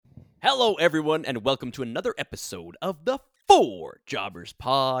Hello, everyone, and welcome to another episode of the Four Jobbers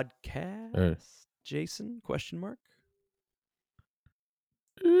Podcast. Jason? Question mark.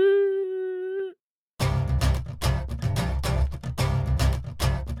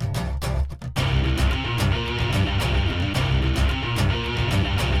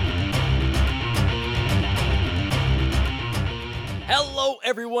 Hello,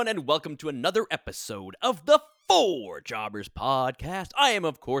 everyone, and welcome to another episode of the Four Jobbers Podcast. I am,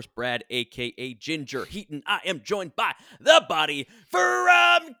 of course, Brad, aka Ginger Heaton. I am joined by the body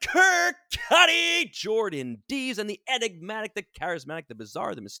from Kirkcuddy, Jordan Dees, and the enigmatic, the charismatic, the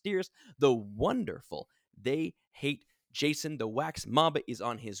bizarre, the mysterious, the wonderful. They hate Jason. The Wax Mamba is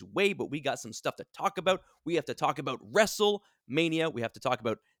on his way, but we got some stuff to talk about. We have to talk about Wrestlemania. We have to talk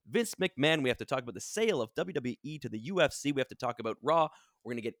about Vince McMahon. We have to talk about the sale of WWE to the UFC. We have to talk about Raw.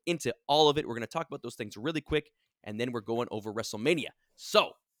 We're going to get into all of it. We're going to talk about those things really quick, and then we're going over WrestleMania.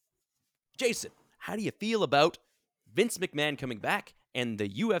 So, Jason, how do you feel about Vince McMahon coming back and the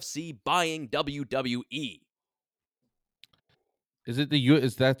UFC buying WWE?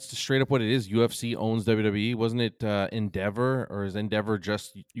 Is that straight up what it is? UFC owns WWE. Wasn't it Endeavor, or is Endeavor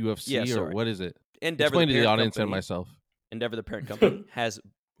just UFC, Yeah, or sorry. what is it? Endeavor, Explain the to the parent audience and company, myself. Endeavor, the parent company,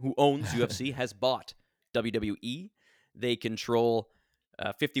 who owns UFC, has bought WWE. They control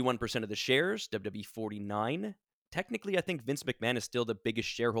 51% of the shares, WWE 49. Technically, I think Vince McMahon is still the biggest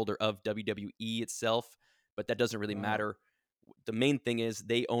shareholder of WWE itself, but that doesn't really matter. The main thing is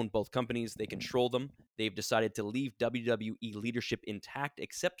they own both companies. They control them. They've decided to leave WWE leadership intact,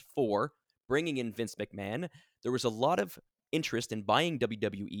 except for bringing in Vince McMahon. There was a lot of interest in buying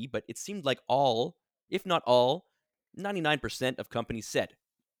WWE, but it seemed like all, if not all, 99% of companies said,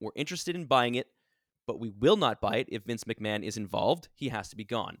 we're interested in buying it, but we will not buy it if Vince McMahon is involved. He has to be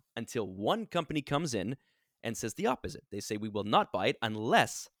gone. Until one company comes in and says the opposite. They say we will not buy it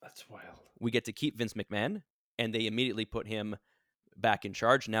unless That's wild. we get to keep Vince McMahon, and they immediately put him back in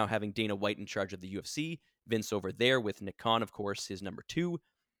charge, now having Dana White in charge of the UFC, Vince over there with Nick Khan, of course, his number two.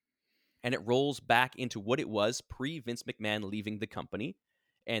 And it rolls back into what it was pre-Vince McMahon leaving the company.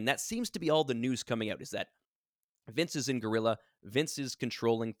 And that seems to be all the news coming out, is that Vince is in Gorilla. Vince is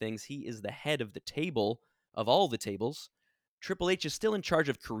controlling things. He is the head of the table, of all the tables. Triple H is still in charge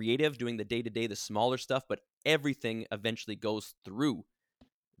of creative, doing the day-to-day, the smaller stuff, but everything eventually goes through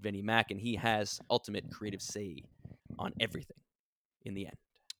Vinnie Mac, and he has ultimate creative say on everything in the end.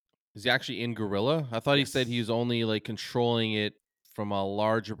 Is he actually in Gorilla? I thought he said Yes. he was only like controlling it from a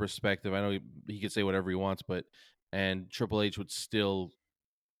larger perspective. I know he could say whatever he wants, and Triple H would still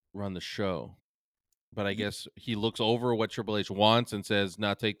run the show. But I guess he looks over what Triple H wants and says,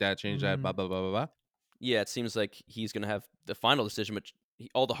 "No, take that, change that, blah blah blah blah blah." Yeah, it seems like he's going to have the final decision, but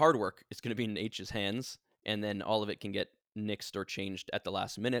all the hard work is going to be in H's hands, and then all of it can get nixed or changed at the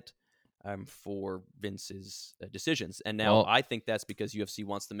last minute for Vince's decisions. And now I think that's because UFC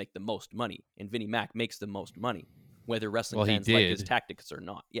wants to make the most money, and Vinnie Mac makes the most money, whether wrestling fans like his tactics or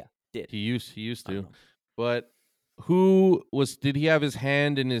not. Yeah, did. He used to. But did he have his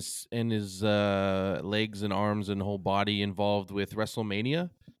hand in his legs and arms and whole body involved with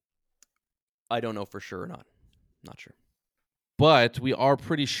WrestleMania? I don't know for sure or not. Not sure. But we are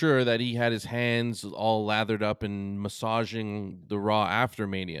pretty sure that he had his hands all lathered up and massaging the Raw after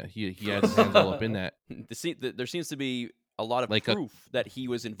Mania. He had his hands all up in that. There seems to be a lot of proof that he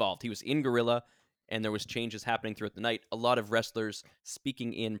was involved. He was in Gorilla, and there was changes happening throughout the night. A lot of wrestlers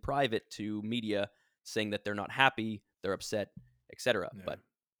speaking in private to media saying that they're not happy, they're upset, etc. Yeah. But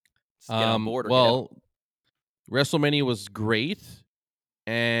get on board or get out. WrestleMania was great,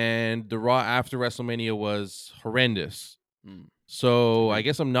 and the Raw after WrestleMania was horrendous. So I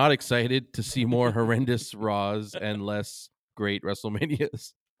guess I'm not excited to see more horrendous Raws and less great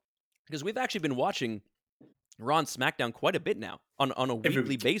WrestleManias. Because we've actually been watching Raw and SmackDown quite a bit now on a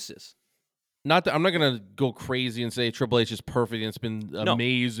weekly basis. I'm not gonna go crazy and say Triple H is perfect and it's been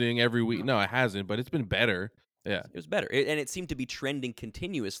amazing every week. No, it hasn't, but it's been better. Yeah, it was better, and it seemed to be trending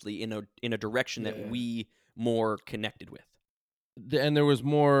continuously in a direction that we more connected with. And there was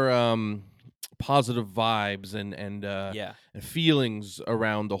more positive vibes and feelings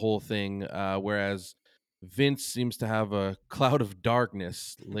around the whole thing, whereas Vince seems to have a cloud of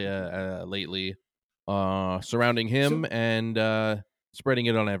darkness lately surrounding him and spreading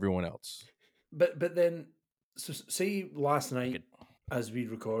it on everyone else. But then, so say last night, as we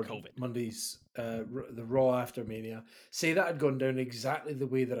record Monday's the Raw after Mania, say that had gone down exactly the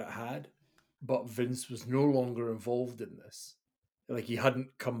way that it had, but Vince was no longer involved in this. Like he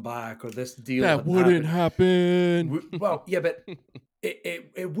hadn't come back, or this deal that wouldn't happen. Well, yeah, but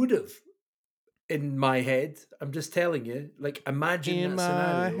it would have. in my head. I'm just telling you. Like, imagine In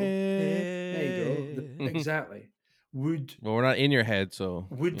that scenario. head. There you go. Exactly. Well, we're not in your head, so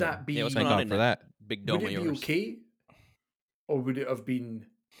would that be? Yeah, what's thank going on God in for that that. big dome Would of it be yours? okay, or would it have been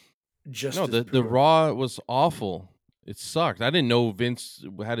just No, as the poor? Raw was awful. It sucked. I didn't know Vince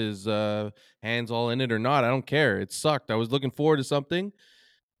had his hands all in it or not. I don't care. It sucked. I was looking forward to something,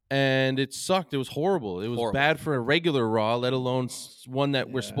 and it sucked. It was horrible. It was Horrible. bad for a regular Raw, let alone one that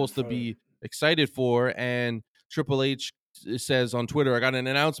we're supposed to be excited for. And Triple H says on Twitter, "I got an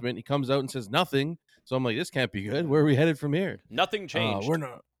announcement." He comes out and says nothing. So I'm like, this can't be good. Where are we headed from here? Nothing changed. We're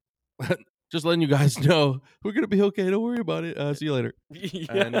not. Just letting you guys know we're gonna be okay. Don't worry about it. See you later.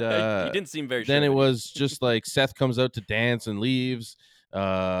 And you didn't seem very then sure. it was just like Seth comes out to dance and leaves.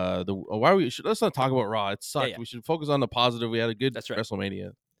 Let's not talk about Raw. It sucked. Yeah. We should focus on the positive. We had a good That's right.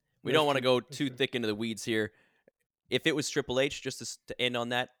 WrestleMania. We don't want to go too thick into the weeds here. If it was Triple H, just to end on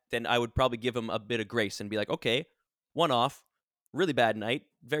that, then I would probably give him a bit of grace and be like, okay, one off, really bad night,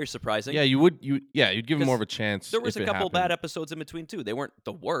 very surprising. Yeah, you would. You'd give him more of a chance. There was if a couple it bad happened. episodes in between too. They weren't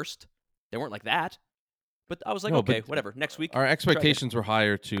the worst. They weren't like that. But I was like, No, okay, but whatever. Next week, Our expectations were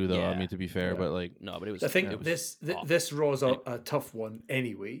higher too, though. I Yeah. mean, to be fair, but like, no, but it was. I think it was this Raw's a tough one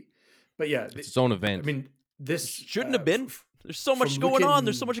anyway. But yeah, it's its own event. I mean, this shouldn't have been. There's so much going on.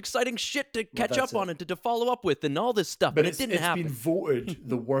 There's so much exciting shit to catch up on and to follow up with and all this stuff. But it didn't happen. It's been voted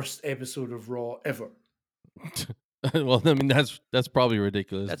the worst episode of Raw ever. Well, I mean, that's probably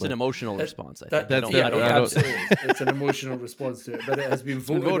ridiculous. That's an emotional response. I think. Absolutely. It's an emotional response to it, but it has been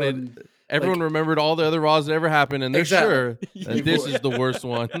voted. Everyone remembered all the other Raws that ever happened, and they're sure that this is the worst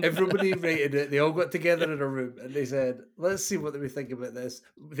one. Everybody rated it. They all got together in a room and they said, "Let's see what we think about this."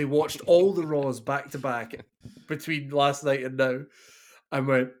 They watched all the Raws back to back between last night and now, and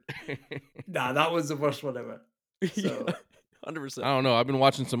went, "Nah, that was the worst one ever." So. 100%. I don't know. I've been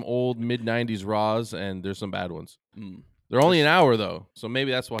watching some old mid-90s Raws, and there's some bad ones. They're only an hour, though, so maybe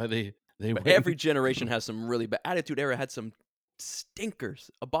that's why they win. Every generation has some really bad. Attitude Era had some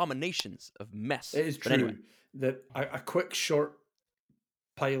stinkers, abominations of mess. It is true that a quick, short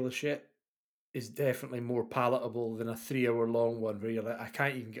pile of shit is definitely more palatable than a 3-hour long one where you're like, I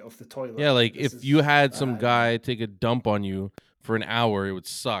can't even get off the toilet. Yeah, like if you had some guy take a dump on you for an hour, it would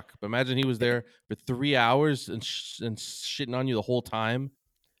suck. But imagine he was there for 3 hours and shitting on you the whole time.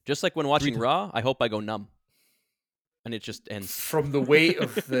 Just like when watching Raw, I hope I go numb. And it just ends. From the weight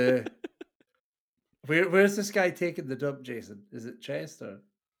of the... Where's this guy taking the dump, Jason? Is it chest or...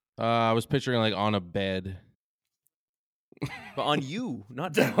 I was picturing like on a bed. But on you,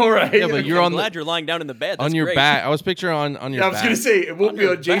 not... All right. Yeah, but I'm glad you're lying down in the bed. That's on your great. back. I was picturing on your back. I was going to say, it won't be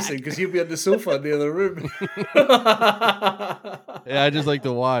your on Jason because he'll be on the sofa in the other room. Yeah, I just like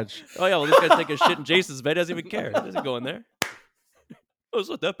to watch. Oh, yeah, well, this guy's taking a shit in Jason's bed. He doesn't even care. He doesn't go in there. Oh, it's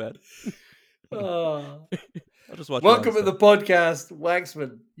not that bad. I'll just watch. Welcome to the podcast,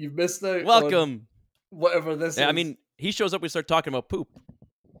 Waxman. You've missed out. Welcome. Whatever this is. I mean, he shows up, we start talking about poop.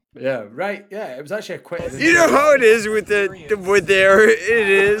 Yeah, right. Yeah, it was actually quite. You know how it is with with there. It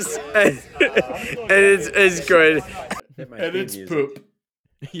is, and it's good. And it's poop.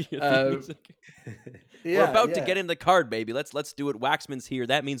 We're about to get in the card, baby. Let's do it. Waxman's here.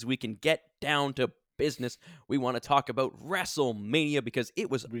 That means we can get down to business. We want to talk about WrestleMania because it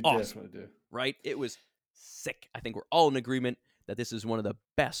was awesome. Do. Right? It was sick. I think we're all in agreement that this is one of the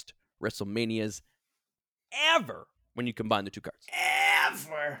best WrestleManias ever when you combine the two cards.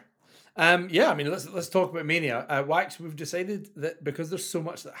 Ever. Yeah, I mean, let's talk about Mania. Wax, we've decided that because there's so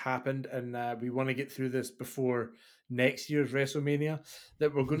much that happened and we want to get through this before next year's WrestleMania,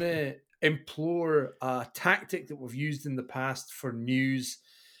 that we're going to implore a tactic that we've used in the past for news.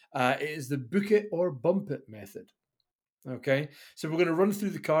 It is the book it or bump it method. Okay, so we're going to run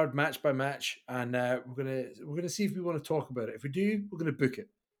through the card match by match, and we're going to see if we want to talk about it. If we do, we're going to book it.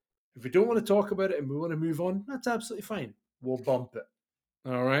 If we don't want to talk about it and we want to move on, that's absolutely fine. We'll bump it.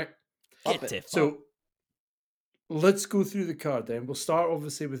 All right. So let's go through the card then. We'll start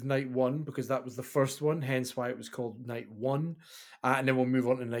obviously with night one because that was the first one, hence why it was called night one. And then we'll move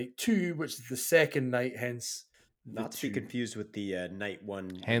on to night two, which is the second night, hence. Not to be confused with the night one,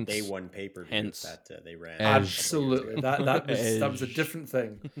 day one pay-per-view that they ran. Absolutely. that was a different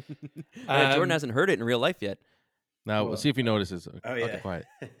thing. Jordan hasn't heard it in real life yet. Now, we'll see if he notices. Oh, yeah. Okay, quiet.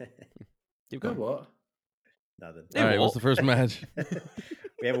 Keep going. What? Nothing. All right, what's the first match?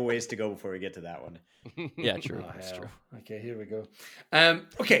 We have a ways to go before we get to that one. Yeah, true. That's true. Okay, here we go.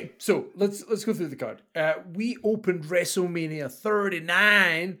 Okay, so let's go through the card. We opened WrestleMania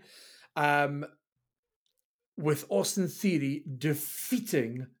 39 with Austin Theory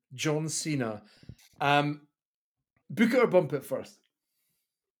defeating John Cena. Book it or bump it first?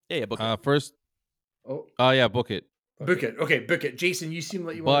 Yeah, book it. First, Yeah, book it. Book it. Okay, book it. Jason, you seem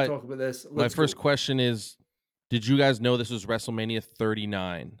like you want to talk about this. My first question is, did you guys know this was WrestleMania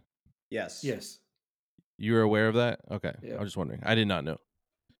 39? Yes. Yes. You were aware of that? Okay. Yeah. I was just wondering. I did not know.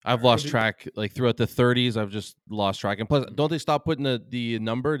 I've lost track. Like throughout the 30s, I've just lost track. And plus, don't they stop putting the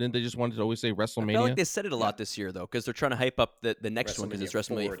number? Didn't they just want to always say WrestleMania? I feel like they said it a lot this year, though, because they're trying to hype up the next one because it's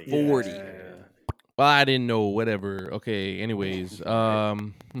WrestleMania 40. Yeah. Well, I didn't know. Whatever. Okay. Anyways,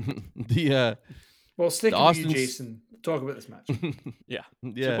 Well, sticking with you, Jason. Talk about this match. Yeah.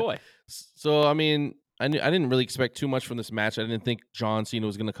 It's your boy. So, I mean, I didn't really expect too much from this match. I didn't think John Cena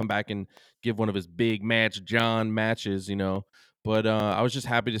was going to come back and give one of his big match John matches, But I was just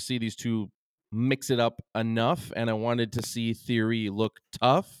happy to see these two mix it up enough, and I wanted to see Theory look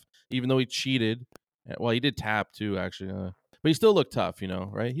tough, even though he cheated. Well, he did tap too, actually, but he still looked tough,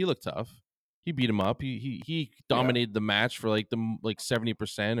 right? He looked tough. He beat him up. He dominated the match for like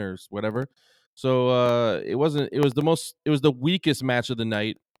 70% or whatever. So it was the weakest match of the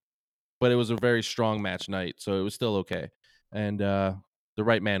night, but it was a very strong match night, so it was still okay. And the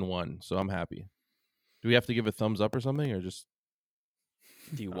right man won, so I'm happy. Do we have to give a thumbs up or something, or just?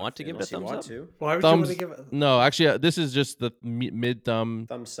 Do you want to give it a thumbs up? Why would you want to give it? No, actually, this is just the mid thumb.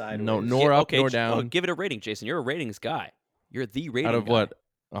 Thumb sideways. No, nor up nor down. No, give it a rating, Jason. You're a ratings guy. You're the rating out of guy. What?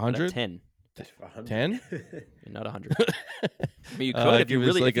 100? 10. 10? Not 100. I mean, you could if you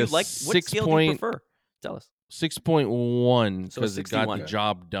really like if you like. What scale do you prefer? Tell us. 6.1 because it got the 61.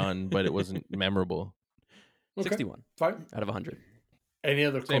 job done, but it wasn't memorable. Okay. 61. Fine. Out of 100. Any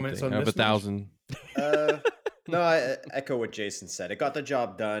other Same comments thing. on Out this? of 1,000. No, I echo what Jason said. It got the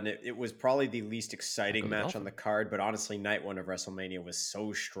job done. It was probably the least exciting match on the card, but honestly, night one of WrestleMania was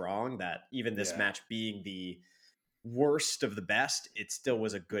so strong that even this match being the worst of the best, it still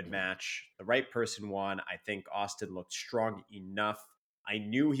was a good match. The right person won. I think Austin looked strong enough. I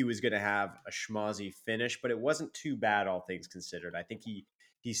knew he was going to have a schmozzy finish, but it wasn't too bad, all things considered. I think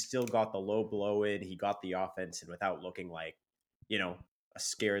he still got the low blow in. He got the offense, and without looking like, a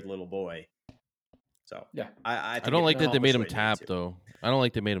scared little boy. So yeah, I don't like that they made him tap, though. I don't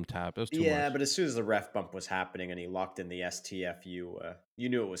like they made him tap. It was too much. But as soon as the ref bump was happening and he locked in the STF, you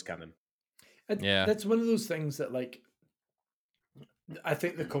knew it was coming. That's one of those things that, like, I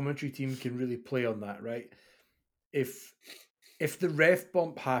think the commentary team can really play on that, right? If the ref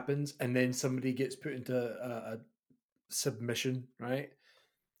bump happens and then somebody gets put into a submission, right?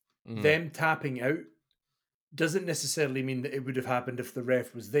 Them tapping out doesn't necessarily mean that it would have happened if the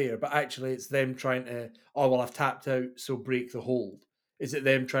ref was there, but actually it's them trying to, I've tapped out, so break the hold. Is it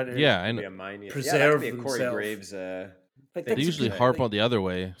them trying to preserve that could be a Corey Graves they usually harp on the other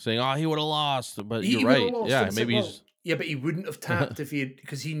way, saying, he would have lost, but you're right. Yeah, maybe he's... Yeah, but he wouldn't have tapped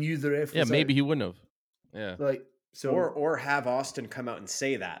because he knew the ref was Yeah, maybe out. he wouldn't have. Yeah. Like, so, or have Austin come out and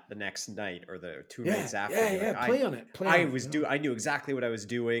say that the next night or the 2 nights after. Play on it. I knew exactly what I was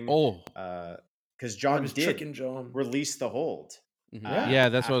doing. Because John did release the hold. Yeah,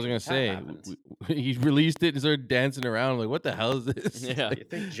 that's what I was gonna say. He released it and started dancing around. Like, what the hell is this? Yeah, you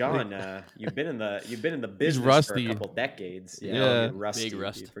think, John? You've been in the business rusty. for a couple decades. Rusty. Big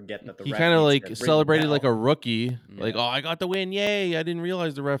rust. You forget that he kind of like celebrated like a rookie. Yeah. Like, I got the win! Yay! I didn't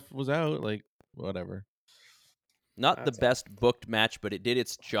realize the ref was out. Like, whatever. Not the best booked match, but it did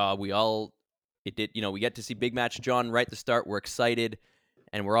its job. We get to see Big Match John right at the start. We're excited,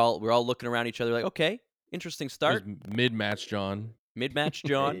 and we're all looking around each other like, okay, interesting start. Mid-match John. Mid-match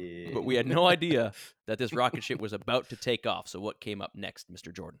John, but we had no idea that this rocket ship was about to take off. So what came up next,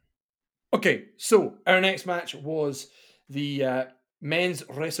 Mr. Jordan? Okay, so our next match was the men's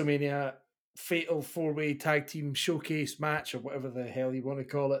WrestleMania Fatal 4-Way Tag Team Showcase match, or whatever the hell you want to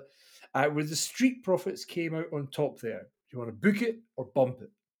call it, where the Street Profits came out on top there. Do you want to book it or bump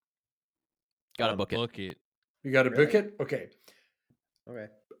it? Gotta book it. You gotta book it? Okay. Okay.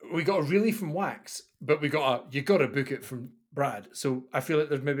 We got a really from Wax, but you gotta book it from Brad. So I feel like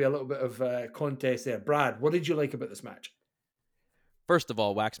there's maybe a little bit of contest there. Brad, what did you like about this match? First of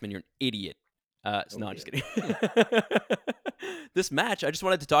all, Waxman, you're an idiot. No, I'm just kidding. This match, I just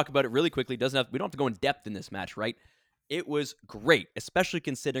wanted to talk about it really quickly. We don't have to go in depth in this match, right? It was great, especially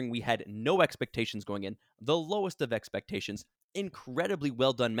considering we had no expectations going in, the lowest of expectations. Incredibly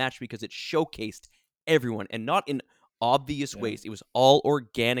well done match because it showcased everyone, and not in obvious ways. It was all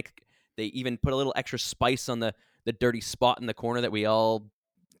organic. They even put a little extra spice on the dirty spot in the corner that we all,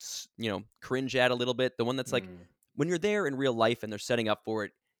 cringe at a little bit. The one that's like, when you're there in real life and they're setting up for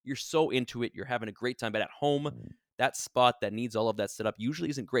it, you're so into it, you're having a great time. But at home, that spot that needs all of that set up usually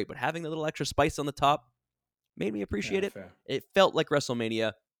isn't great. But having the little extra spice on the top made me appreciate it. Fair. It felt like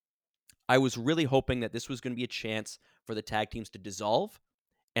WrestleMania. I was really hoping that this was going to be a chance for the tag teams to dissolve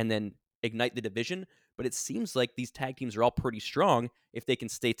and then ignite the division. But it seems like these tag teams are all pretty strong. If they can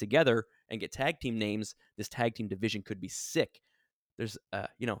stay together and get tag team names, this tag team division could be sick. There's,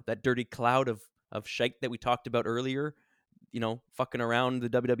 that dirty cloud of shite that we talked about earlier, fucking around the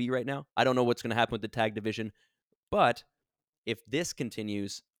WWE right now. I don't know what's going to happen with the tag division, but if this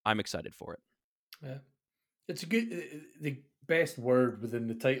continues, I'm excited for it. Yeah. It's a good, the best word within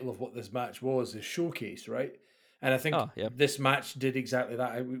the title of what this match was is showcase, right? And I think this match did exactly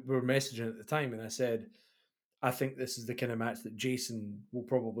that. We were messaging at the time, and I said, I think this is the kind of match that Jason will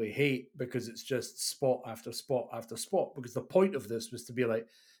probably hate because it's just spot after spot after spot. Because the point of this was to be like,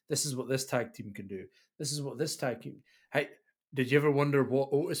 this is what this tag team can do. This is what this tag team. Hey, did you ever wonder what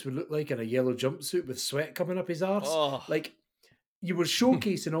Otis would look like in a yellow jumpsuit with sweat coming up his arse? Oh. Like, you were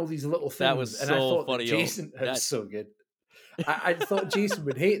showcasing all these little things, that was and so I thought funny, that Jason was so good. I thought Jason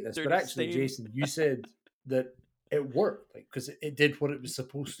would hate this, but actually, Jason, you said that it worked, like, because it did what it was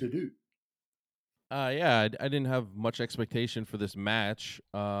supposed to do. I didn't have much expectation for this match,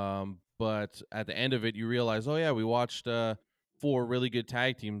 but at the end of it, you realize, oh yeah, we watched 4 really good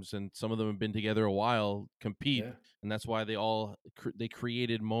tag teams, and some of them have been together a while, compete, and that's why they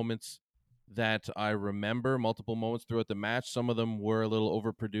created moments that I remember, multiple moments throughout the match. Some of them were a little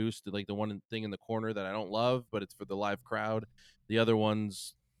overproduced, like the one thing in the corner that I don't love, but it's for the live crowd. The other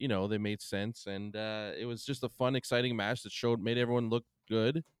ones, they made sense, and it was just a fun, exciting match that made everyone look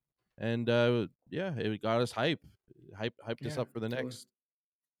good. And it got us hyped us up for the next.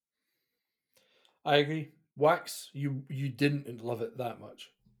 I agree. Wax, you didn't love it that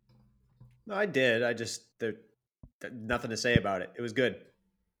much. No, I did. I just nothing to say about it. It was good.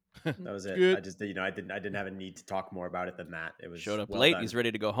 That was it. Good. I just I didn't have a need to talk more about it than that. It was showed up well late. done. He's ready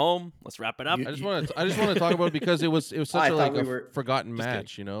to go home. Let's wrap it up. I just want to talk about it because it was such a forgotten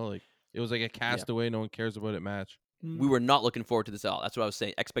match. Kidding. Like it was like a castaway. No one cares about it match. We were not looking forward to this at all. That's what I was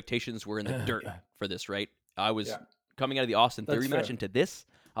saying. Expectations were in the dirt for this, right? I was coming out of the Austin Theory match into this.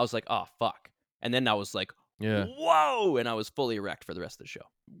 I was like, oh, fuck. And then I was like, whoa! And I was fully erect for the rest of the show.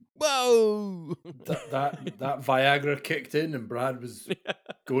 Whoa! that Viagra kicked in and Brad was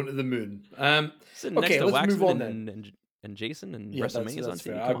going to the moon. Okay, let's move on then. And Jason and WrestleMania's on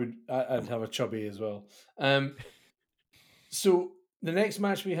TV. I'd have a chubby as well. So the next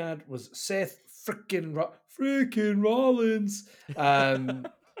match we had was Seth freaking Rollins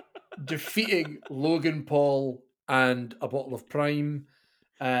defeating Logan Paul and a bottle of Prime.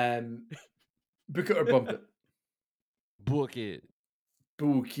 Book it or bump it? Book it.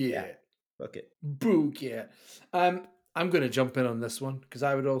 Book it. Yeah. Book it. Book it. I'm going to jump in on this one because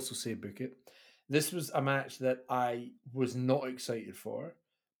I would also say book it. This was a match that I was not excited for,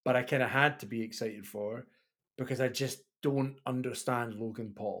 but I kind of had to be excited for because I just don't understand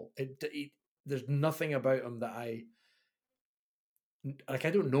Logan Paul. There's nothing about him that I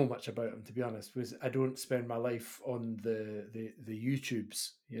don't know much about him, to be honest, because I don't spend my life on the YouTubes,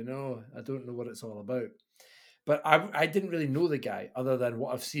 I don't know what it's all about. But I didn't really know the guy other than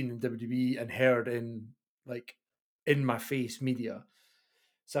what I've seen in WWE and heard in my face media.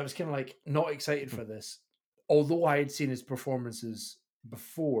 So I was kind of not excited for this, although I had seen his performances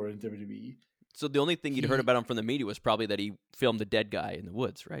before in WWE. So the only thing you'd heard about him from the media was probably that he filmed the dead guy in the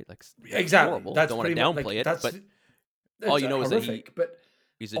woods, right? Exactly. Horrible. Don't want to downplay it, but all you know horrific, is that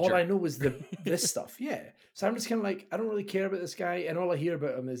he's a all jerk. I know is this stuff. Yeah. So I'm just kind of I don't really care about this guy, and all I hear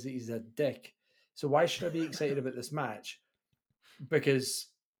about him is that he's a dick. So why should I be excited about this match? Because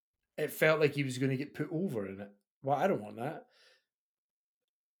it felt like he was going to get put over in it. Well, I don't want that.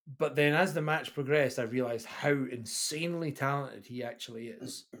 But then as the match progressed, I realized how insanely talented he actually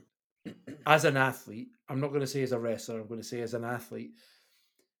is. As an athlete, I'm not going to say as a wrestler, I'm going to say as an athlete.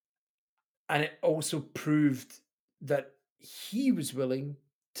 And it also proved that he was willing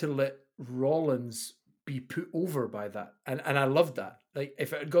to let Rollins be put over by that. And I loved that.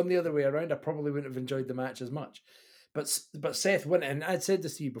 If it had gone the other way around, I probably wouldn't have enjoyed the match as much. But Seth went, and I'd said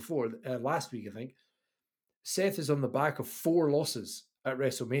this to you before, last week, I think. Seth is on the back of 4 losses at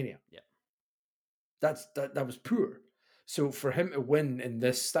WrestleMania. Yeah. That was poor. So for him to win in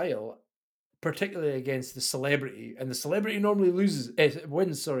this style, particularly against the celebrity, and the celebrity normally wins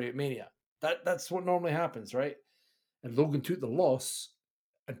at Mania. That's what normally happens, right? And Logan took the loss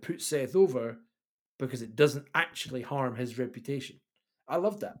and put Seth over because it doesn't actually harm his reputation. I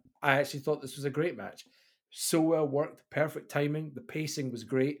loved that. I actually thought this was a great match. So well worked, perfect timing. The pacing was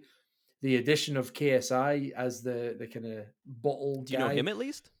great. The addition of KSI as the kind of bottle guy. Do you know him at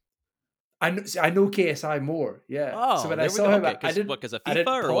least? I know KSI more, yeah. Oh, so when I saw him, I didn't. Because of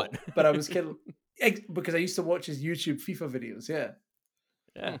FIFA or what? But I was kind of because I used to watch his YouTube FIFA videos. Yeah.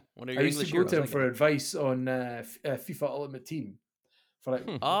 Yeah. I used to go to him for advice on FIFA Ultimate Team for for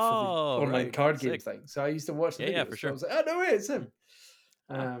the online card game thing. So I used to watch the videos. For sure. So I was like, oh no way, it's him.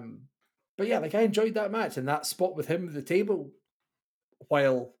 But yeah, like I enjoyed that match, and that spot with him at the table,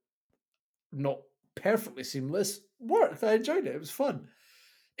 while not perfectly seamless, worked. I enjoyed it. It was fun.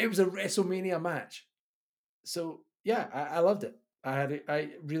 It was a WrestleMania match. So yeah, I loved it. I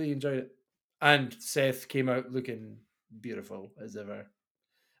really enjoyed it. And Seth came out looking beautiful as ever.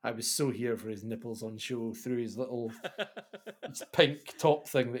 I was so here for his nipples on show through his little pink top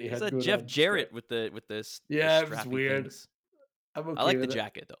thing that he had. It's a Jeff Jarrett with the it was strappy weird. things. Okay, I like the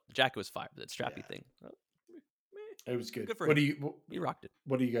jacket though. The jacket was fire. That strappy thing. It was good. Good for him. He rocked it.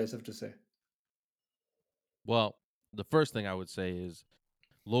 What do you guys have to say? Well, the first thing I would say is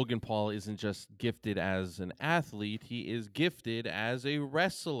Logan Paul isn't just gifted as an athlete, he is gifted as a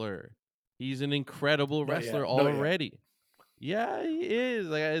wrestler. He's an incredible wrestler already. Yeah, he is.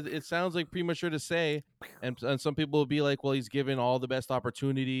 Like, it sounds like premature to say, and some people will be like, well, he's given all the best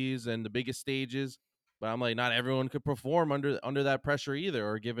opportunities and the biggest stages, but I'm like, not everyone could perform under that pressure either,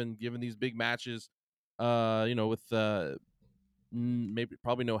 or given these big matches, with maybe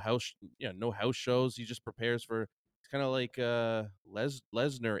probably no house shows. He just prepares for. It's kind of like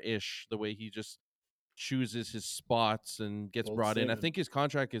Lesnar-ish, the way he just chooses his spots and gets brought in. I think his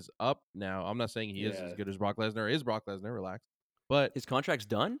contract is up now. I'm not saying he is as good as Brock Lesnar. Is Brock Lesnar? Relax. But his contract's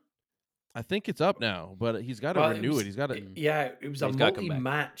done? I think it's up now, but he's got to renew it. He's got to. Yeah, it was a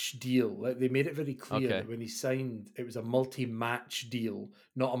multi-match deal. Like, they made it very clear that when he signed, it was a multi-match deal,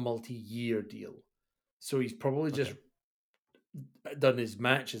 not a multi-year deal. So he's probably just done his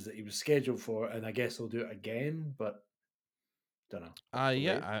matches that he was scheduled for, and I guess he'll do it again. But don't know.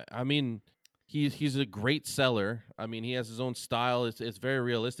 Yeah, I mean, he's a great seller. I mean, he has his own style. It's very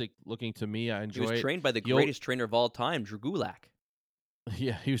realistic looking to me. I enjoy it. He was trained by the greatest trainer of all time, Drew Gulak.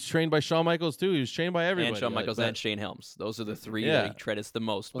 Yeah, he was trained by Shawn Michaels too. He was trained by everybody. And Shawn Michaels and Shane Helms. Those are the three that he credits the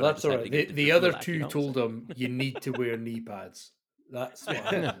most. Well, that's all right. The other two told him you need to wear knee pads. That's what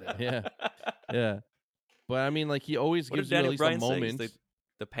happened there. Yeah. But I mean, like, he always gives you at least a moment.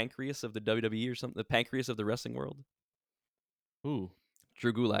 The pancreas of the WWE or something. The pancreas of the wrestling world. Who?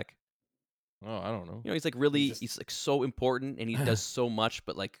 Drew Gulak. Oh, I don't know. You know, he's like he's like so important, and he does so much,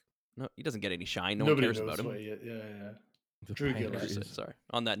 but like, no, he doesn't get any shine. Nobody cares about him. Yeah. Drew Gulak. Sorry.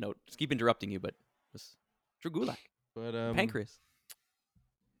 On that note, just keep interrupting you, but Drew Gulak. But pancreas.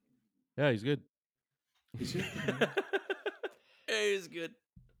 Yeah, he's good. He's good. He's good.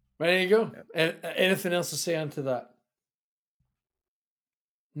 There you go. Anything else to say onto that?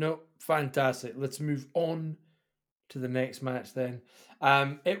 No, fantastic. Let's move on to the next match then.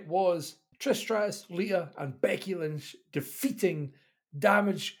 It was Trish Stratus, Lita, and Becky Lynch defeating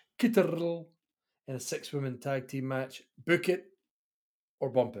Damage Control in a 6-woman tag team match. Book it or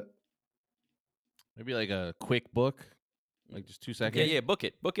bump it. Maybe like a quick book, like just 2 seconds. Yeah, book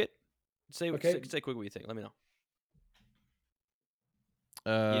it. Say quick what you think. Let me know.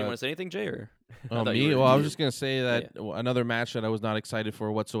 You didn't want to say anything, Jay? Or me? Well, I was just gonna say that another match that I was not excited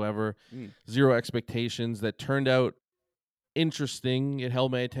for whatsoever. Zero expectations. That turned out interesting. It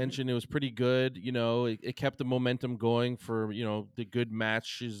held my attention. It was pretty good. You know, it kept the momentum going for the good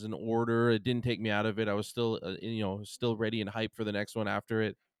matches in order. It didn't take me out of it. I was still still ready and hyped for the next one after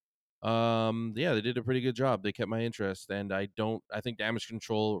it. They did a pretty good job. They kept my interest, and I think Damage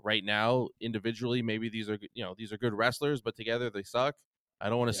Control right now individually, maybe these are good wrestlers, but together they suck. I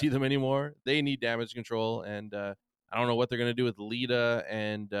don't want to see them anymore. They need Damage Control, and I don't know what they're going to do with Lita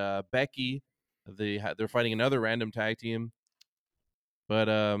and Becky. They're fighting another random tag team. But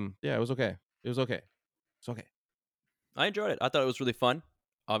it was okay. It's okay. I enjoyed it. I thought it was really fun.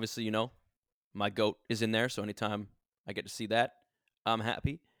 Obviously, my GOAT is in there, so anytime I get to see that, I'm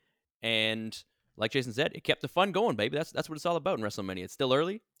happy. And like Jason said, it kept the fun going, baby. That's what it's all about in WrestleMania. It's still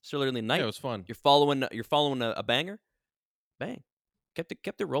early in the night. Yeah, it was fun. You're following a banger. Bang.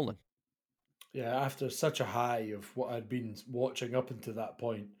 Kept it rolling. Yeah, after such a high of what I'd been watching up until that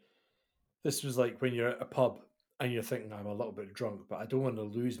point, this was like when you're at a pub and you're thinking, I'm a little bit drunk, but I don't want to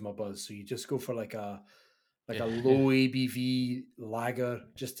lose my buzz, so you just go for like a low ABV lager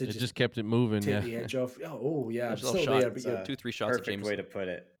just to just kept it moving. Take the edge off. I'm still shot. there, but 2-3 shots. Perfect way to put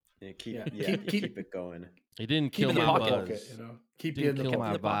it. Keep it going. He didn't keep kill in the my pocket. buzz. Keep you in the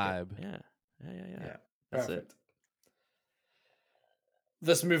my pocket. vibe. Yeah. That's perfect. It.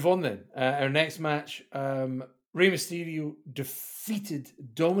 Let's move on then. Our next match, Rey Mysterio defeated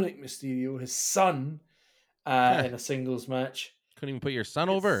Dominic Mysterio, his son, in a singles match. Couldn't even put your son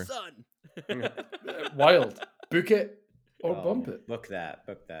over. Son. Wild. Book it or bump it. Book that.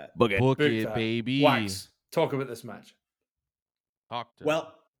 Book it, baby. Wax. Talk about this match. Talk to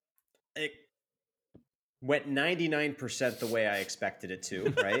well, went 99% the way I expected it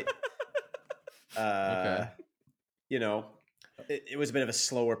to, right? Okay. You know, it was a bit of a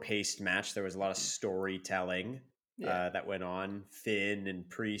slower paced match. There was a lot of storytelling that went on. Finn and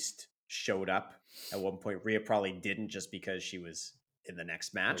Priest showed up at one point. Rhea probably didn't, just because she was in the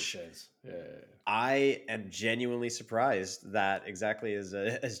next match. I am genuinely surprised that, exactly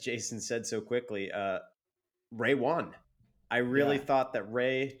as Jason said so quickly, Ray won. I really thought that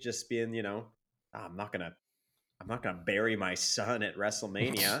Ray, just being, I'm not gonna bury my son at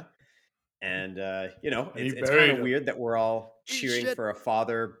WrestleMania. And it's kind of weird that we're all cheering for a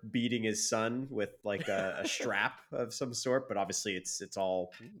father beating his son with like a strap of some sort, but obviously it's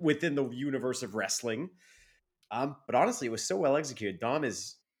all within the universe of wrestling. But honestly, it was so well executed. Dom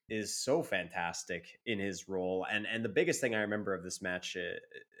is so fantastic in his role, and the biggest thing I remember of this match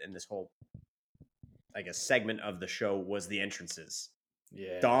and this whole, I guess, segment of the show was the entrances.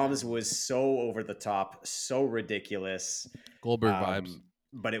 Yeah, Dom's was so over the top, so ridiculous. Goldberg vibes.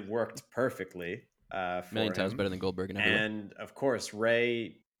 But it worked perfectly for million times him. better than Goldberg in every way. And of course,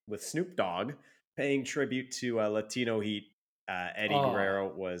 Ray with Snoop Dogg paying tribute to Latino Heat. Eddie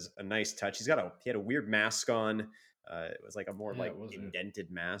Guerrero was a nice touch. He had a weird mask on. It was like a more indented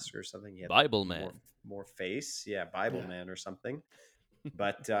mask or something. He had Bible Man, more face. Yeah, Bible Man or something.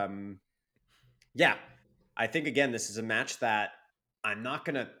 But yeah, I think again this is a match that I'm not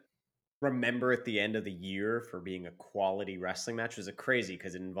gonna remember at the end of the year for being a quality wrestling match. It was crazy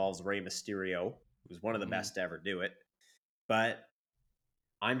because it involves Rey Mysterio, who's one of the best to ever do it. But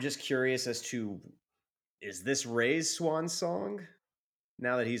I'm just curious as to, is this Rey's swan song?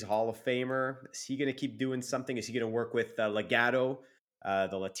 Now that he's Hall of Famer, is he going to keep doing something? Is he going to work with Legado,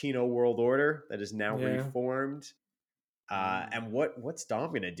 the Latino World Order that is now reformed? And what's Dom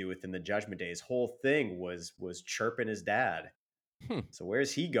going to do within the Judgment Day? His whole thing was chirping his dad. So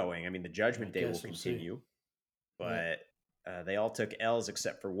where's he going? I mean, the Judgment Day will continue, but they all took L's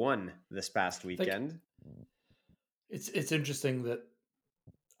except for one this past weekend. It's interesting that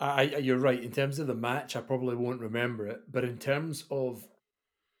you're right. In terms of the match, I probably won't remember it, but in terms of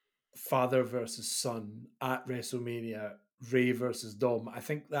father versus son at WrestleMania, Ray versus Dom, I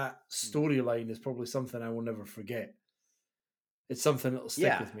think that storyline is probably something I will never forget. It's something that'll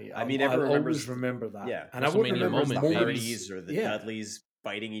stick with me. I mean, I'll always remember that. Yeah, and I won't remember the Hardys or the Dudleys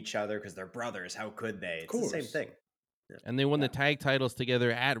fighting each other because they're brothers. How could they? It's the same thing. Yeah. And they won the tag titles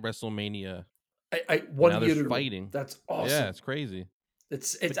together at WrestleMania. One year fighting. That's awesome. Yeah, it's crazy.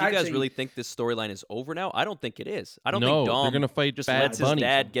 It's but do you guys really think this storyline is over now? I don't think it is. I don't think Dom they're gonna fight just Bad lets Bunny. his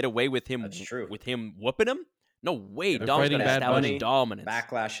dad get away with him. That's true. With him whooping him. No way. They're Dom's gonna Bad establish Bunny. dominance.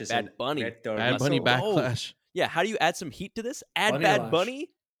 Backlash is Bad Bunny. Bad Bunny backlash. Yeah, how do you add some heat to this? Add Bunny Bad Lash. Bunny.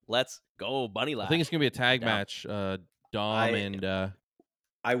 Let's go, Bunny Lash. I think it's gonna be a tag match. Dom and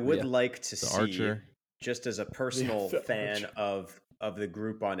I would like to see, Archer. just as a personal fan of the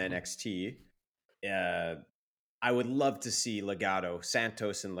group on NXT, I would love to see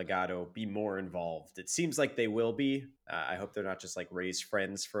Santos and Legado be more involved. It seems like they will be. I hope they're not just like Ray's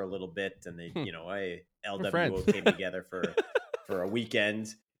friends for a little bit and they, LWO came together for a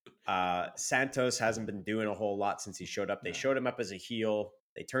weekend. Santos hasn't been doing a whole lot since he showed up. They showed him up as a heel.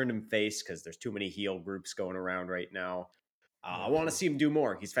 They turned him face because there's too many heel groups going around right now. I want to see him do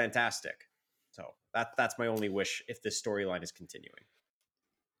more. He's fantastic. So that's my only wish if this storyline is continuing.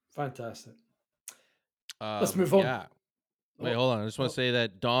 Fantastic. Let's move on. Yeah. Wait, hold on. I just want to say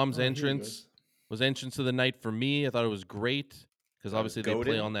that Dom's entrance was entrance of the night for me. I thought it was great because obviously they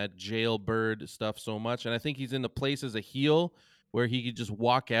play on that jailbird stuff so much. And I think he's in the place as a heel where he could just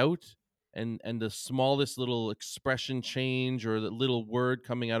walk out and the smallest little expression change or the little word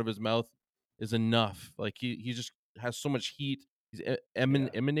coming out of his mouth is enough. Like he just has so much heat. He's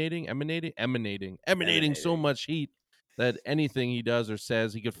emanating so much heat that anything he does or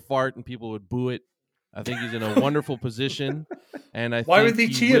says, he could fart and people would boo it. I think he's in a wonderful position, and why would they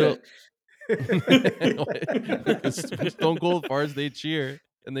cheer it? Because Stone Cold farts, they cheer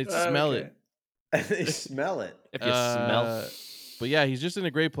and they smell it. They smell it. If you smell. But yeah, he's just in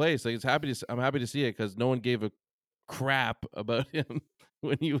a great place. Like I'm happy to see it because no one gave a crap about him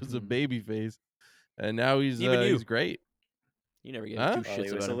when he was a babyface, and now he's great. You never gave two shits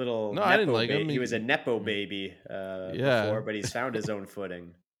he was about a little. No, I didn't like him. He was a nepo baby before, but he's found his own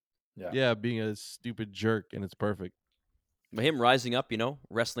footing. Yeah, being a stupid jerk, and it's perfect. But him rising up,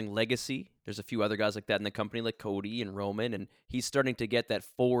 wrestling legacy. There's a few other guys like that in the company, like Cody and Roman, and he's starting to get that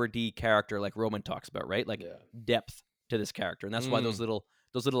 4D character, like Roman talks about, right? Like depth to this character, and that's why those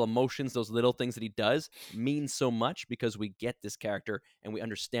little emotions, those little things that he does mean so much because we get this character and we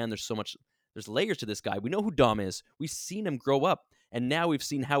understand there's layers to this guy. We know who Dom is. We've seen him grow up, and now we've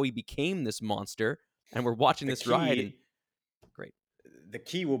seen how he became this monster and we're watching this ride. And great. The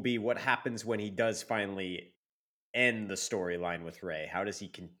key will be what happens when he does finally end the storyline with Rey. How does he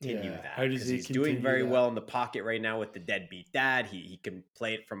continue that? How does he he's doing very well in the pocket right now with the deadbeat dad. He can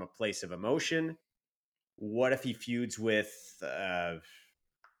play it from a place of emotion. What if he feuds with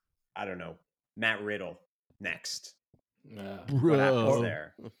I don't know, Matt Riddle next? What happens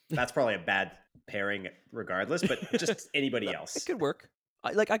there? That's probably a bad pairing regardless, but just anybody else. It could work.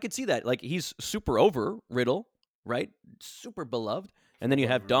 I could see that. Like, he's super over Riddle, right? Super beloved. And then you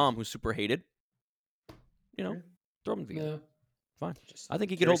have Dom, who's super hated. You know, throw them together. Yeah. Fine. I think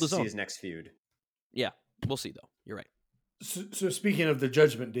he could hold his own. His next feud. Yeah, we'll see, though. You're right. So speaking of the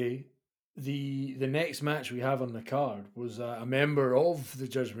Judgment Day, the next match we have on the card was a member of the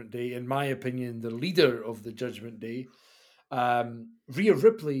Judgment Day, in my opinion, the leader of the Judgment Day. Rhea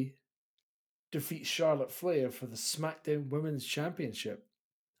Ripley defeats Charlotte Flair for the SmackDown Women's Championship.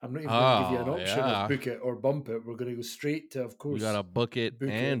 I'm not even going to give you an option of book it or bump it. We're going to go straight to, of course. We got to book it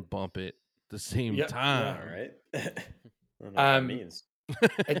and bump it at the same time. All right. I don't know what that means.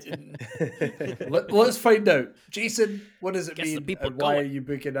 Let's find out. Jason, what does it mean? And why are you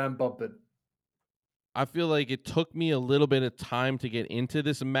booking and bumping? I feel like it took me a little bit of time to get into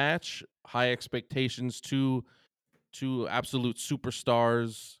this match. High expectations, two absolute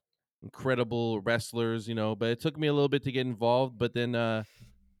superstars, incredible wrestlers, but it took me a little bit to get involved. But then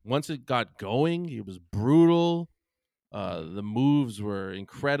once it got going, it was brutal. The moves were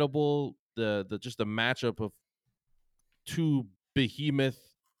incredible. The just a matchup of two behemoth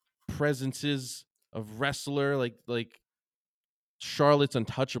presences of wrestler, like Charlotte's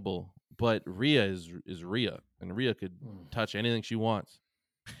untouchable, but Rhea is Rhea, and Rhea could touch anything she wants,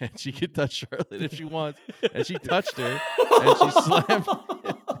 and she could touch Charlotte if she wants, and she touched her,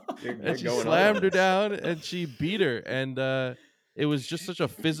 and she slammed her down, and she beat her, and it was just such a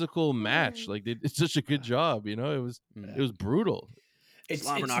physical match. Like, they did such a good job, it was brutal. It's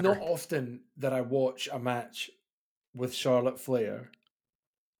not often that I watch a match with Charlotte Flair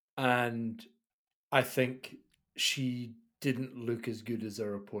and I think she didn't look as good as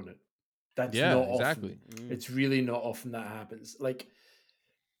her opponent. That's not exactly. Often. It's really not often that happens. Like,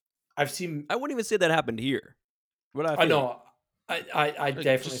 I wouldn't even say that happened here. I know. I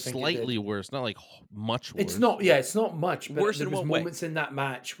definitely just think slightly worse, not like much worse. It's not. Yeah, it's not much. But worse there was moments in that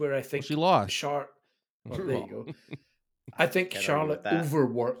match where I think she lost. Well, there you go. I think Charlotte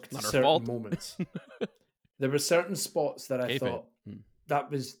overworked certain moments. There were certain spots that I thought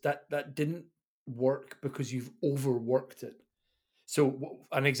that didn't work because you've overworked it. So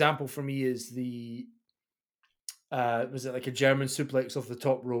an example for me is the was it like a German suplex off the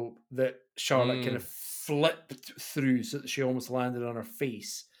top rope that Charlotte kind of flipped through so that she almost landed on her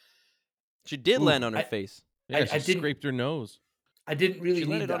face. She did land on her face. Yeah, she scraped her nose. I didn't really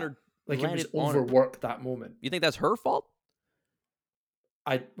need that. It was overworked that moment. You think that's her fault?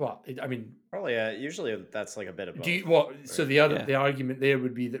 I mean, probably. Usually, that's like a bit of both. Right? So the argument there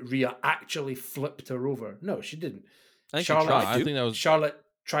would be that Rhea actually flipped her over. No, she didn't. I think Charlotte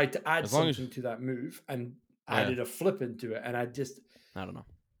tried to add something to that move and added a flip into it, and I don't know.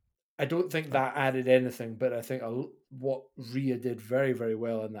 I don't think that added anything, but I think what Rhea did very, very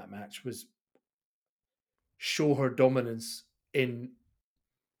well in that match was show her dominance in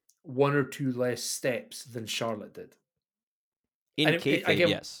one or two less steps than Charlotte did. In kayfabe,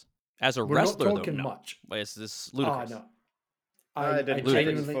 yes. As a wrestler, not talking though, no. Much. This is ludicrous. No. I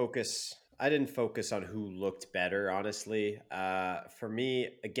didn't focus. I didn't focus on who looked better, honestly. For me,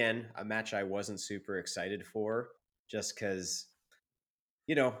 again, a match I wasn't super excited for, just because,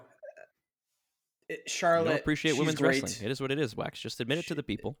 Charlotte. You don't appreciate women's wrestling. It is what it is, Wax. Just admit it to the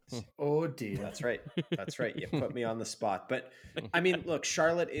people. Oh dear. That's right. That's right. You put me on the spot. But I mean, look,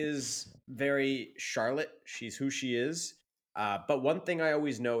 Charlotte is very Charlotte. She's who she is. But one thing I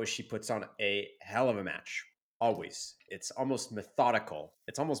always know is she puts on a hell of a match. Always. It's almost methodical.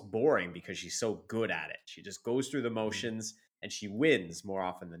 It's almost boring because she's so good at it. She just goes through the motions and she wins more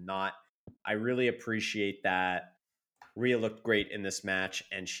often than not. I really appreciate that. Rhea looked great in this match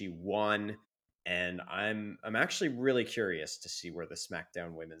and she won. And I'm actually really curious to see where the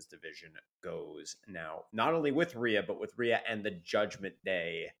SmackDown Women's Division goes now. Not only with Rhea, but with Rhea and the Judgment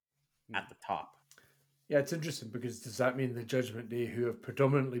Day at the top. Yeah, it's interesting because does that mean the Judgment Day, who have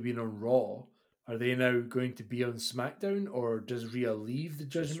predominantly been on Raw, are they now going to be on SmackDown, or does Rhea leave the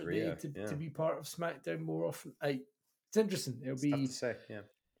Judgment Day to be part of SmackDown more often? It's interesting. It's tough to say, yeah.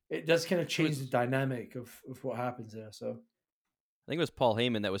 It does kind of change the dynamic of what happens there. So I think it was Paul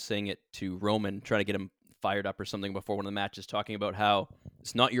Heyman that was saying it to Roman, trying to get him fired up or something before one of the matches, talking about how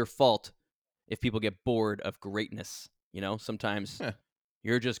it's not your fault if people get bored of greatness. Sometimes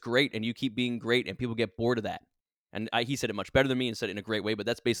You're just great, and you keep being great, and people get bored of that. And he said it much better than me and said it in a great way, but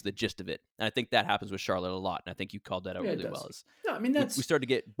that's basically the gist of it. And I think that happens with Charlotte a lot, and I think you called that out really well. No, I mean, we started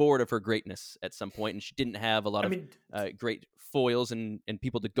to get bored of her greatness at some point, and she didn't have a lot of great foils and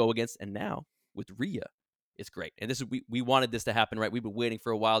people to go against. And now with Rhea, it's great. And this is we wanted this to happen, right? We've been waiting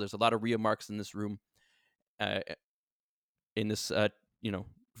for a while. There's a lot of Rhea marks in this room, in this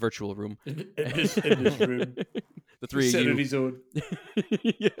virtual room. In this room, the three of you, in his own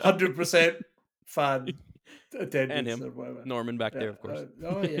 100% fan attendance, and him, or whatever. Norman back there, of course.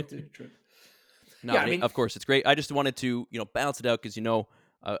 True. No, I mean, of course it's great. I just wanted to balance it out because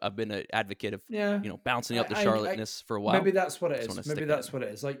I've been an advocate of bouncing up the Charlotte-ness for a while. Maybe that's what it is. Maybe that's what it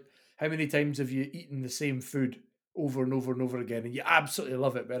is. Like, how many times have you eaten the same food over and over and over again, and you absolutely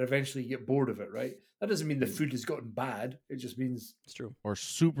love it, but eventually you get bored of it, right? That doesn't mean the food has gotten bad. It just means it's true. Or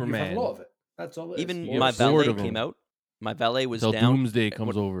Superman. You've had a lot of it. That's all it is. Even my valet came out. My valet was until down. Doomsday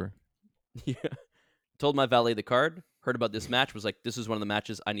comes over. Yeah. Told my valet the card, heard about this match, was like, this is one of the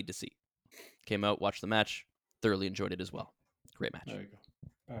matches I need to see. Came out, watched the match, thoroughly enjoyed it as well. Great match. There you go.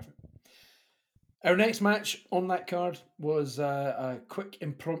 Perfect. Our next match on that card was a quick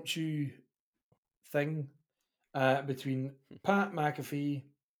impromptu thing between Pat McAfee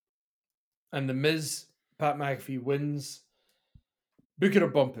and The Miz. Pat McAfee wins. Book it or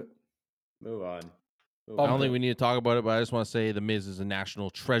bump it. Move on. I don't think we need to talk about it, but I just want to say The Miz is a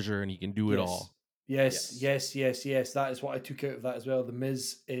national treasure and he can do it all. Yes. That is what I took out of that as well. The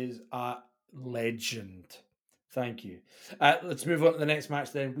Miz is a legend. Thank you. Let's move on to the next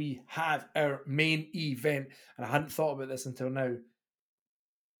match then. We have our main event, and I hadn't thought about this until now.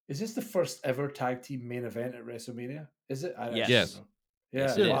 Is this the first ever tag team main event at WrestleMania? Is it? Yes.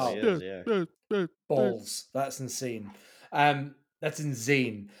 Yeah. Yes, wow. Balls. That's insane. That's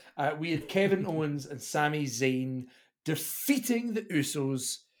insane. We had Kevin Owens and Sami Zayn defeating the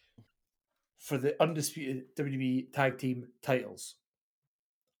Usos for the undisputed WWE tag team titles.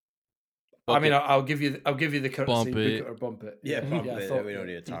 I'll give you the courtesy. Bump it. Book it or bump it. Yeah, bump it. We don't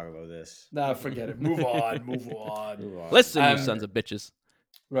need to talk about this. Nah, forget it. Move on. Listen, you sons of bitches.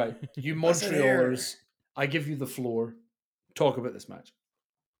 Right. You Montrealers, I give you the floor. Talk about this match.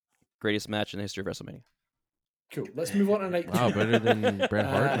 Greatest match in the history of WrestleMania. Cool. Let's move on to night. Wow, better than Bret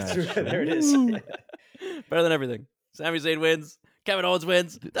Hart match. There it is. Better than everything. Sami Zayn wins. Kevin Owens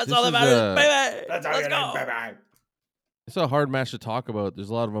wins. That's all that matters, baby. That's all. Let's go. Baby. It's a hard match to talk about. There's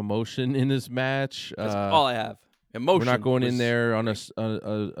a lot of emotion in this match. That's all I have. Emotion. We're not going in there on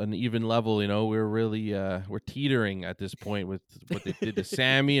an even level. We're really we're teetering at this point with what they did to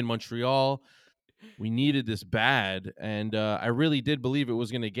Sammy in Montreal. We needed this bad, and I really did believe it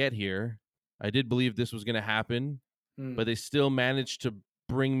was going to get here. I did believe this was going to happen, but they still managed to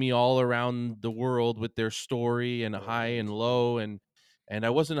bring me all around the world with their story and high and low, and I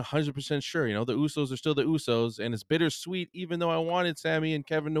wasn't 100% sure. The Usos are still the Usos, and it's bittersweet, even though I wanted Sammy and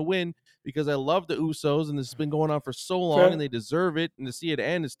Kevin to win because I love the Usos, and this has been going on for so long, and they deserve it, and to see it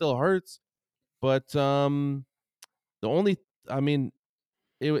end, it still hurts. But it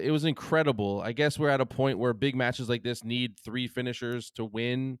was incredible. I guess we're at a point where big matches like this need 3 finishers to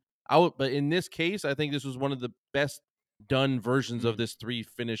win. But in this case, I think this was one of the best done versions of this 3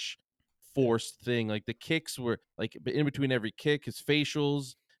 finish forced thing. Like the kicks were like in between every kick, his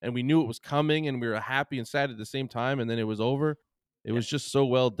facials, and we knew it was coming, and we were happy and sad at the same time. And then it was over. It was just so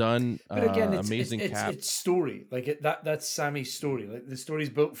well done. But again, it's story. Like that's Sammy's story. Like the story's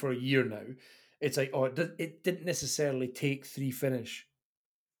built for a year now. It's like it didn't necessarily take 3 finish.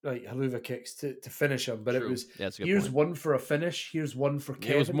 Like haluva kicks to finish him, but True. It was here's point. One for a finish, here's one for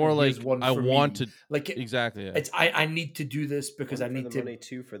Kevin. It was more like one I want to exactly. Yeah. It's I need to do this because one I need for the to money,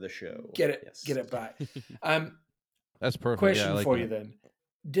 2 for the show. Get it back. That's perfect. Question like for that. you then: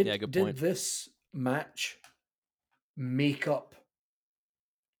 Did this match make up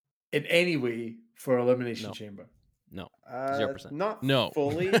in any way for Elimination Chamber? No, 0%. Not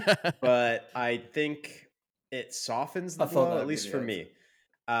fully, but I think it softens the blow, at least for me.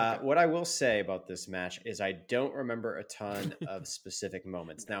 What I will say about this match is I don't remember a ton of specific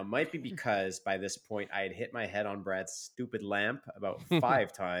moments. Now, it might be because by this point I had hit my head on Brad's stupid lamp about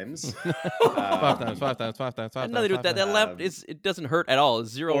 5 times. 5 times. Nothing to do with that. That lamp it doesn't hurt at all.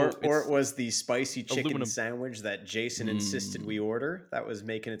 It's 0. Or it was the spicy chicken aluminum sandwich that Jason insisted we order. That was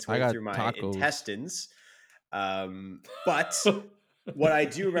making its way through my intestines. But what I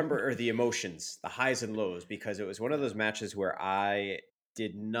do remember are the emotions, the highs and lows, because it was one of those matches where I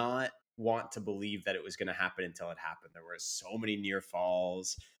did not want to believe that it was going to happen until it happened. There were so many near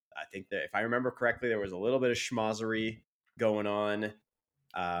falls. I think that if I remember correctly, there was a little bit of schmozzery going on.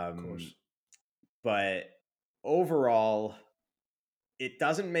 Of course. But overall, it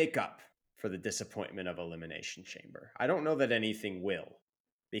doesn't make up for the disappointment of Elimination Chamber. I don't know that anything will,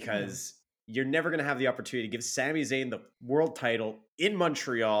 because you're never going to have the opportunity to give Sami Zayn the world title in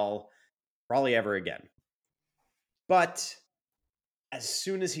Montreal probably ever again. But as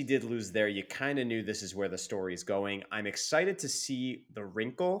soon as he did lose there, you kind of knew this is where the story is going. I'm excited to see the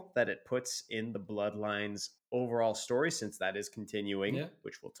wrinkle that it puts in the Bloodline's overall story, since that is continuing,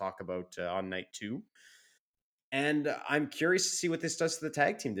 which we'll talk about on night 2. And I'm curious to see what this does to the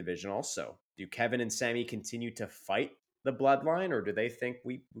tag team division also. Do Kevin and Sami continue to fight the Bloodline, or do they think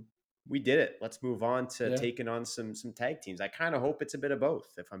we did it? Let's move on to taking on some tag teams. I kind of hope it's a bit of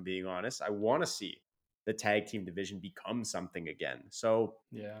both, if I'm being honest. I want to see the tag team division become something again. So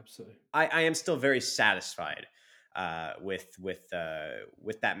yeah, absolutely. I am still very satisfied with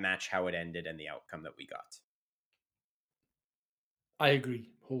that match, how it ended, and the outcome that we got. I agree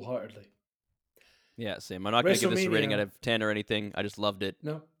wholeheartedly. Yeah, same. I'm not going to give this a rating out of 10 or anything. I just loved it.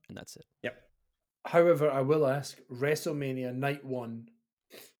 No. And that's it. Yep. However, I will ask, WrestleMania Night 1,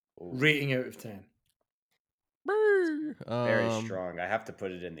 rating out of 10. Very strong. I have to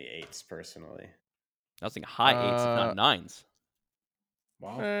put it in the 8s, personally. I was thinking high 8s, if not 9s.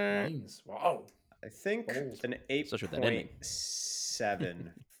 Wow. 9s. Wow. I think an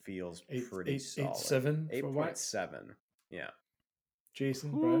 8.7 feels pretty solid. 8.7. Yeah.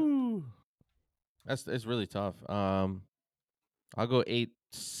 Jason, Brad? It's really tough. I'll go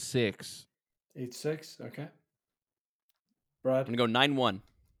 8.6. 8.6, okay. Brad? I'm going to go 9.1.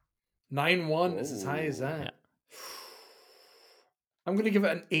 9.1 is as high as that. Yeah. I'm going to give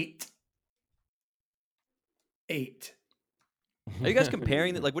it an 8. 8. Are you guys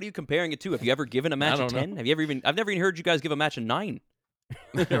comparing it? Like, what are you comparing it to? Have you ever given a match a 10? Have you ever even? I've never even heard you guys give a match a 9.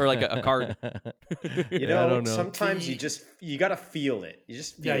 Or like a card. You know, I don't know. Sometimes you got to feel it. You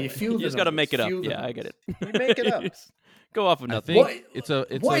just feel it. You just got to make it up. Yeah, I get it. You make it up. Go off with nothing. What is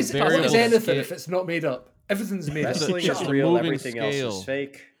anything if it's not made up? Everything's made up. Wrestling is real. Everything else is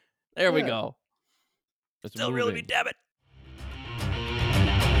fake. There we go. It's still really me, damn it.